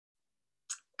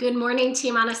Good morning,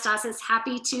 Team Anastasis.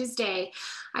 Happy Tuesday.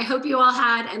 I hope you all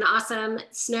had an awesome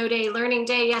snow day, learning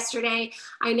day yesterday.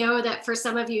 I know that for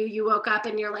some of you, you woke up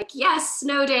and you're like, yes,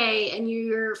 snow day. And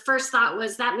your first thought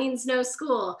was, that means no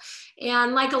school.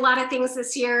 And like a lot of things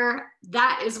this year,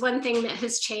 that is one thing that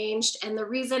has changed. And the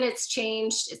reason it's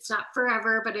changed, it's not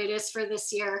forever, but it is for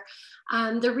this year.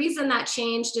 The reason that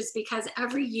changed is because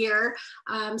every year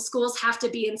schools have to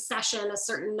be in session a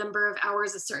certain number of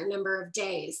hours, a certain number of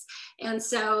days. And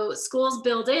so schools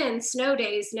build in snow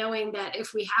days, knowing that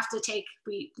if we have to take,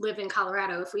 we live in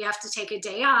Colorado, if we have to take a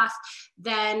day off,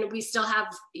 then we still have,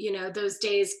 those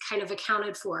days kind of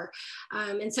accounted for.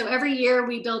 And so every year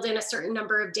we build in a certain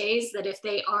number of days that if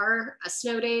they are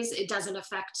snow days, it doesn't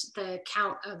affect the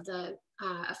count of the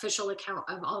official account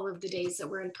of all of the days that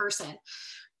we're in person.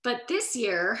 But this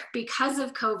year, because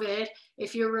of COVID,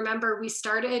 if you remember, we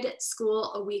started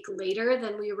school a week later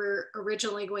than we were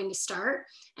originally going to start.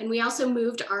 And we also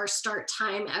moved our start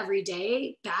time every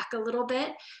day back a little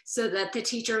bit so that the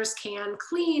teachers can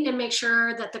clean and make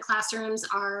sure that the classrooms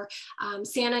are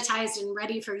sanitized and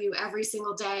ready for you every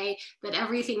single day, that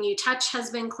everything you touch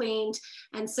has been cleaned.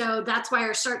 And so that's why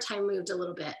our start time moved a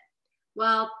little bit.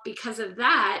 Well, because of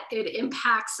that, it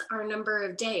impacts our number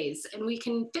of days, and we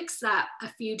can fix that a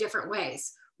few different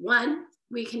ways. One,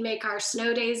 we can make our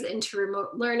snow days into remote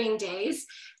learning days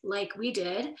like we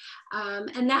did.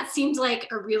 And that seems like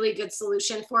a really good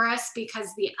solution for us because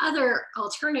the other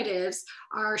alternatives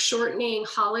are shortening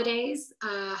holidays,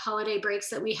 holiday breaks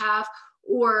that we have,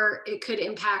 or it could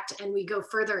impact and we go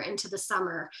further into the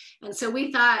summer. And so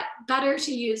we thought better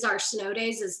to use our snow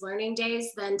days as learning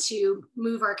days than to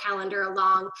move our calendar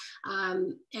along.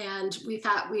 And we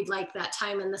thought we'd like that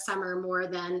time in the summer more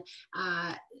than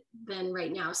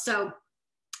right now. So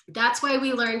that's why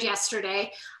we learned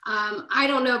yesterday. I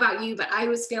don't know about you, but I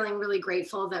was feeling really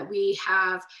grateful that we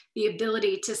have the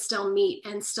ability to still meet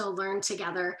and still learn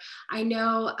together. I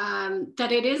know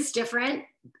that it is different,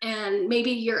 and maybe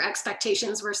your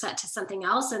expectations were set to something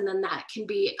else, and then that can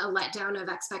be a letdown of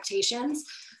expectations.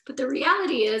 But the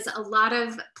reality is a lot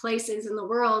of places in the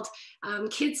world,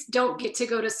 kids don't get to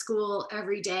go to school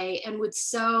every day and would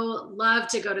so love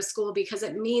to go to school because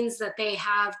it means that they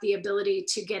have the ability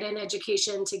to get an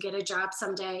education, to get a job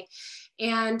someday.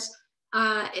 And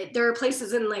there are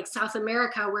places in like South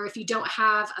America where if you don't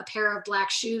have a pair of black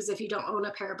shoes, if you don't own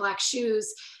a pair of black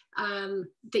shoes,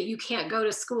 that you can't go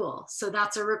to school. So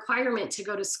that's a requirement to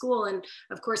go to school. And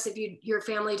of course, if your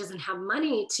family doesn't have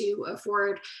money to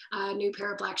afford a new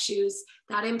pair of black shoes,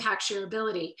 that impacts your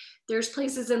ability. There's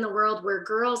places in the world where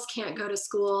girls can't go to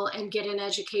school and get an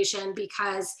education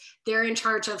because they're in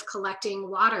charge of collecting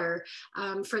water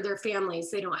for their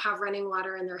families. They don't have running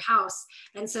water in their house.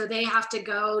 And so they have to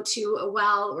go to a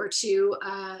well or to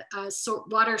a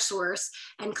water source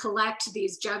and collect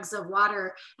these jugs of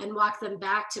water and walk them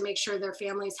back to make sure their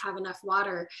families have enough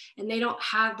water. And they don't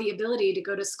have the ability to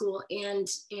go to school and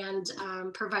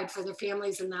provide for their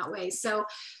families in that way. So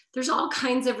there's all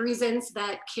kinds of reasons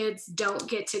that kids don't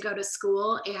get to go to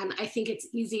school. And I think it's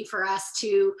easy for us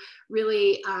to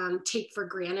really take for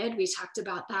granted. We talked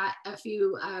about that a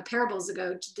few parables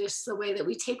ago, just the way that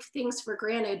we take things for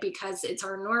granted because it's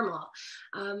our normal.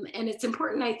 And it's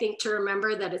important, I think, to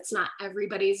remember that it's not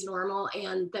everybody's normal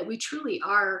and that we truly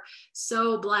are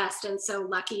so blessed and so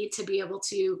lucky to be able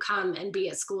to come and be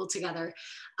at school together.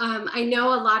 I know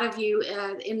a lot of you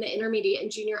in the intermediate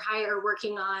and junior high are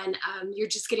working on, you're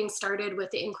just getting started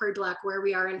with the inquiry block where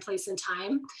we are in place and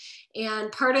time.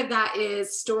 And part of that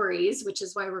is stories, which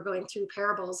is why we're going through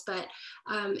parables. But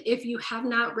if you have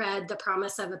not read The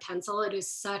Promise of a Pencil, it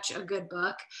is such a good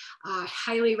book.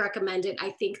 Highly recommend it.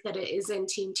 I think that it is in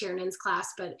Team Tiernan's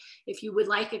class, but if you would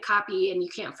like a copy and you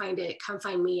can't find it, come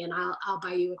find me and I'll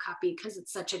buy you a copy because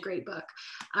it's such a great book.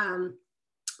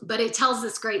 But it tells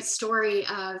this great story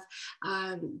of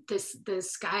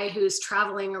this guy who's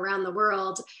traveling around the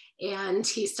world, and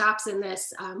he stops in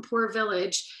this poor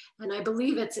village, and I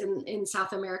believe it's in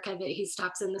South America that he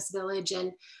stops in this village,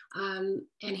 and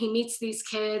he meets these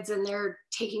kids, and they're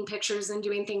taking pictures and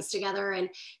doing things together, and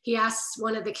he asks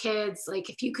one of the kids, like,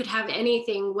 if you could have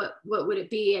anything, what would it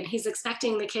be? And he's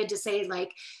expecting the kid to say,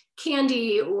 like,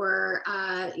 candy or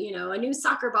a new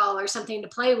soccer ball or something to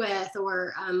play with,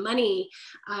 or money,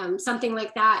 something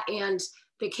like that. And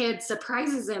the kid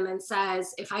surprises him and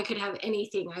says, if I could have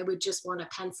anything, I would just want a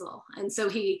pencil. And so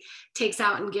he takes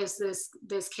out and gives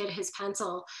this kid his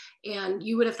pencil, and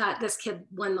you would have thought this kid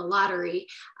won the lottery.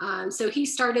 So he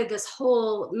started this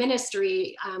whole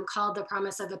ministry called The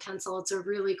Promise of a Pencil. It's a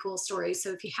really cool story. So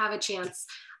if you have a chance,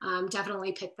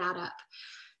 definitely pick that up.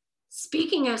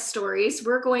 Speaking of stories,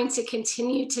 we're going to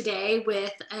continue today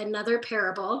with another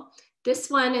parable. This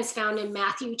one is found in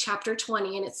Matthew chapter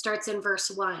 20, and it starts in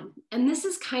verse 1. And this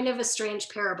is kind of a strange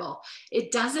parable.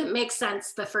 It doesn't make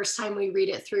sense the first time we read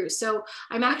it through. So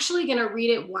I'm actually going to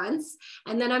read it once,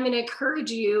 and then I'm going to encourage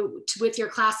you with your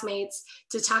classmates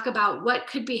to talk about what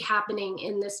could be happening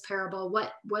in this parable,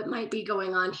 what might be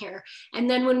going on here. And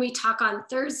then when we talk on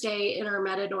Thursday in our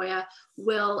Metanoia,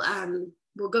 we'll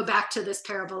go back to this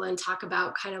parable and talk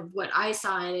about kind of what I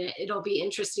saw, and it'll be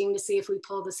interesting to see if we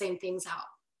pull the same things out.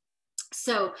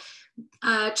 So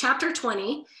chapter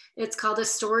 20, it's called A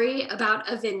Story About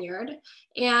a Vineyard.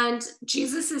 And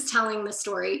Jesus is telling the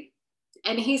story,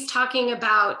 and he's talking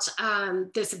about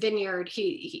this vineyard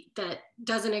that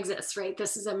doesn't exist, right?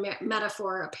 This is a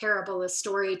metaphor, a parable, a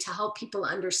story to help people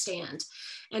understand.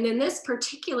 And in this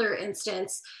particular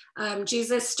instance,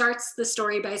 Jesus starts the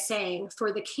story by saying,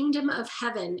 "For the kingdom of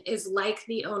heaven is like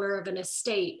the owner of an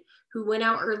estate who went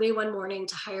out early one morning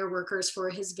to hire workers for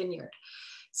his vineyard."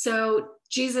 So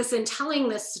Jesus, in telling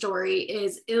this story,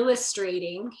 is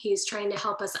illustrating, he's trying to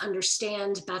help us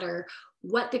understand better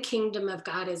what the kingdom of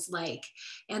God is like.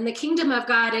 And the kingdom of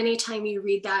God, anytime you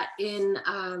read that in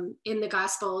the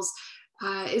Gospels,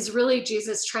 is really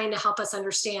Jesus trying to help us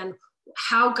understand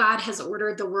how God has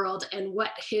ordered the world and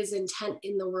what his intent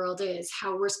in the world is,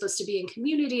 how we're supposed to be in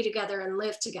community together and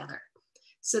live together.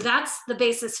 So that's the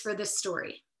basis for this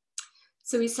story.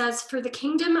 So he says, "For the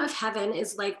kingdom of heaven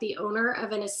is like the owner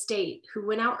of an estate who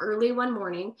went out early one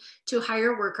morning to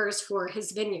hire workers for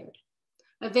his vineyard."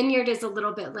 A vineyard is a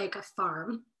little bit like a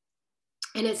farm.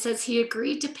 And it says he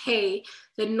agreed to pay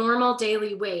the normal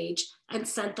daily wage and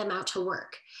sent them out to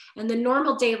work. And the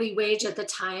normal daily wage at the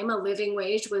time, a living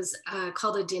wage, was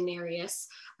called a denarius.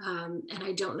 And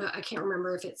I don't know, I can't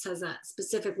remember if it says that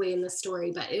specifically in the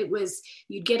story, but it was,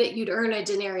 you'd earn a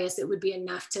denarius. It would be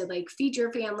enough to like feed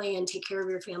your family and take care of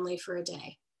your family for a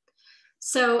day.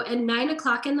 So at 9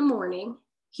 o'clock in the morning,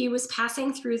 he was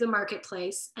passing through the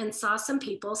marketplace and saw some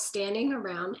people standing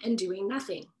around and doing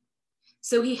nothing.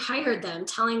 So he hired them,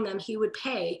 telling them he would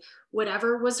pay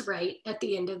whatever was right at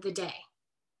the end of the day.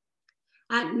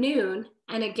 At noon,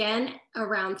 and again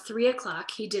around 3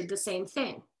 o'clock, he did the same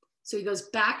thing. So he goes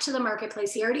back to the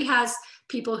marketplace. He already has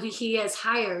people who he has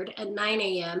hired at 9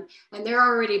 a.m., and they're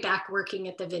already back working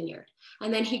at the vineyard.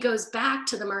 And then he goes back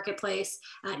to the marketplace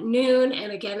at noon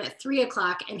and again at 3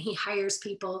 o'clock, and he hires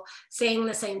people saying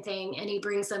the same thing, and he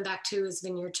brings them back to his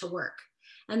vineyard to work.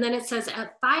 And then it says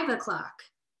at 5 o'clock,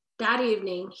 that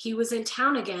evening, he was in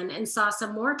town again and saw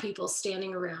some more people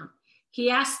standing around. He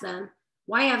asked them,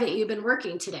 "Why haven't you been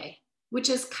working today?"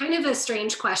 Which is kind of a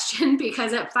strange question,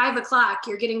 because at 5 o'clock,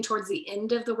 you're getting towards the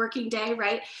end of the working day,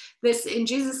 right? This, in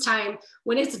Jesus' time,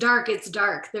 when it's dark, it's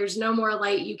dark. There's no more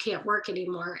light, you can't work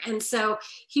anymore. And so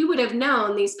he would have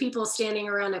known these people standing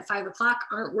around at 5 o'clock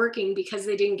aren't working because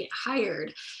they didn't get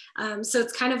hired. So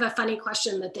it's kind of a funny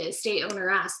question that the estate owner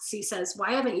asks. He says,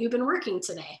 "Why haven't you been working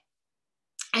today?"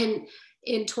 And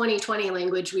in 2020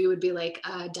 language, we would be like,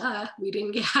 duh, we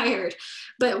didn't get hired.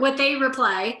 But what they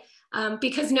reply,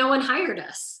 "Because no one hired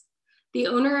us." The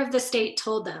owner of the estate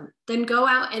told them, "Then go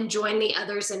out and join the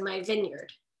others in my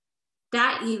vineyard."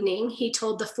 That evening, he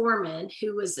told the foreman,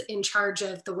 who was in charge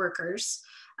of the workers,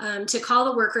 to call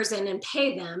the workers in and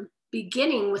pay them,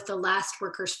 beginning with the last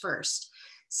workers first.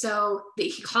 So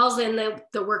he calls in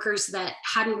the workers that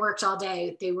hadn't worked all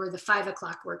day. They were the 5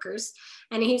 o'clock workers.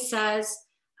 And he says,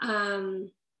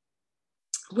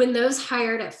 when those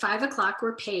hired at 5 o'clock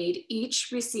were paid,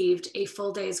 each received a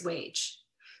full day's wage.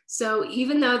 So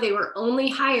even though they were only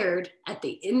hired at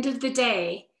the end of the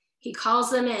day, he calls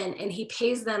them in and he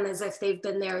pays them as if they've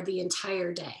been there the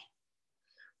entire day.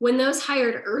 When those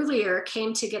hired earlier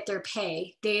came to get their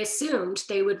pay, they assumed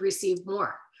they would receive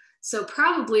more. So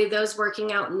probably those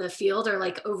working out in the field are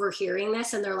like overhearing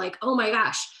this, and they're like, "Oh my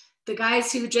gosh, the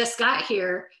guys who just got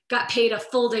here got paid a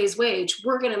full day's wage.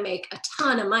 We're going to make a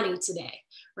ton of money today,"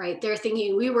 right? They're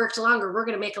thinking, we worked longer, we're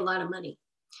going to make a lot of money.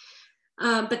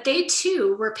 But they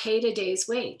too were paid a day's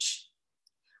wage.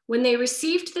 When they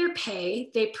received their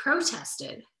pay, they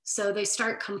protested. So they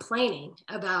start complaining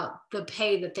about the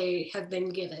pay that they have been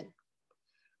given.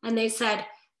 And they said,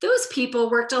 "Those people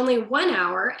worked only 1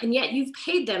 hour, and yet you've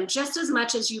paid them just as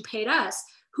much as you paid us,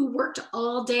 who worked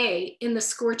all day in the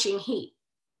scorching heat."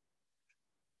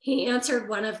 He answered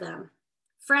one of them,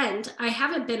 "Friend, I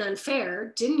haven't been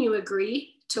unfair. Didn't you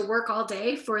agree to work all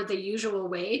day for the usual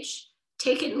wage?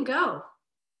 Take it and go.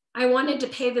 I wanted to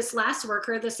pay this last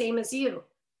worker the same as you.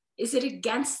 Is it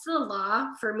against the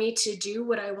law for me to do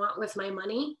what I want with my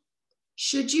money?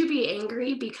 Should you be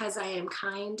angry because I am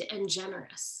kind and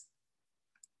generous?"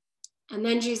 And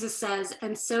then Jesus says,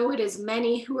 and so it is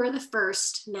many who are the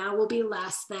first now will be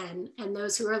last then, and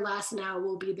those who are last now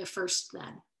will be the first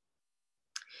then.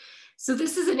 So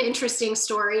this is an interesting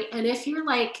story. And if you're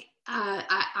like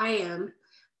I am,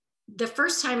 the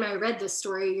first time I read this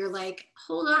story, you're like,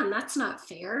 hold on, that's not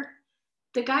fair.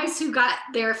 The guys who got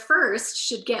there first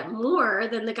should get more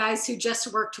than the guys who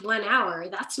just worked 1 hour.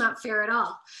 That's not fair at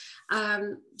all.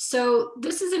 So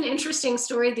this is an interesting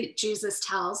story that Jesus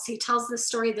tells. He tells this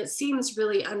story that seems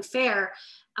really unfair.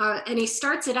 And he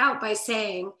starts it out by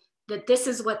saying that this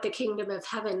is what the kingdom of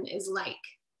heaven is like.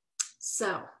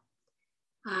 So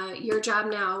your job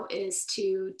now is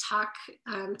to talk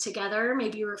together,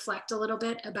 maybe reflect a little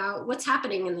bit about what's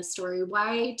happening in the story.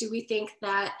 Why do we think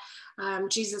that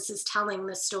Jesus is telling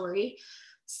this story?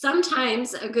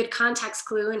 Sometimes a good context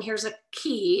clue, and here's a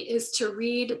key, is to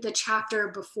read the chapter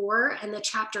before and the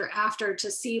chapter after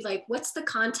to see like what's the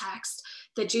context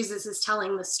that Jesus is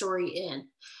telling the story in.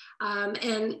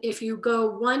 And if you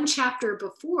go one chapter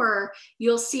before,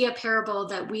 you'll see a parable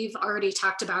that we've already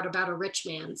talked about a rich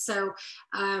man. So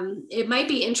it might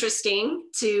be interesting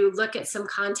to look at some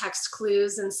context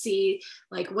clues and see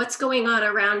like what's going on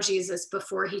around Jesus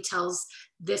before he tells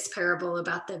this parable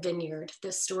about the vineyard,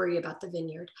 this story about the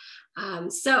vineyard.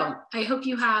 So I hope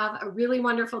you have a really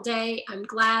wonderful day. I'm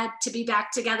glad to be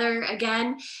back together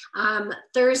again.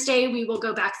 Thursday, we will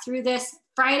go back through this.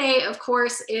 Friday, of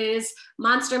course, is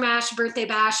Monster Mash, Birthday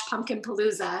Bash, Pumpkin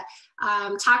Palooza.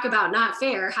 Talk about not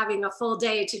fair. Having a full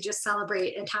day to just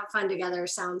celebrate and have fun together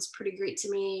sounds pretty great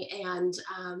to me. And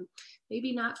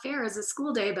maybe not fair as a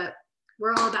school day, but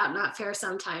we're all about not fair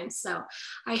sometimes. So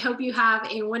I hope you have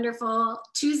a wonderful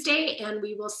Tuesday, and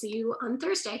we will see you on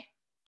Thursday.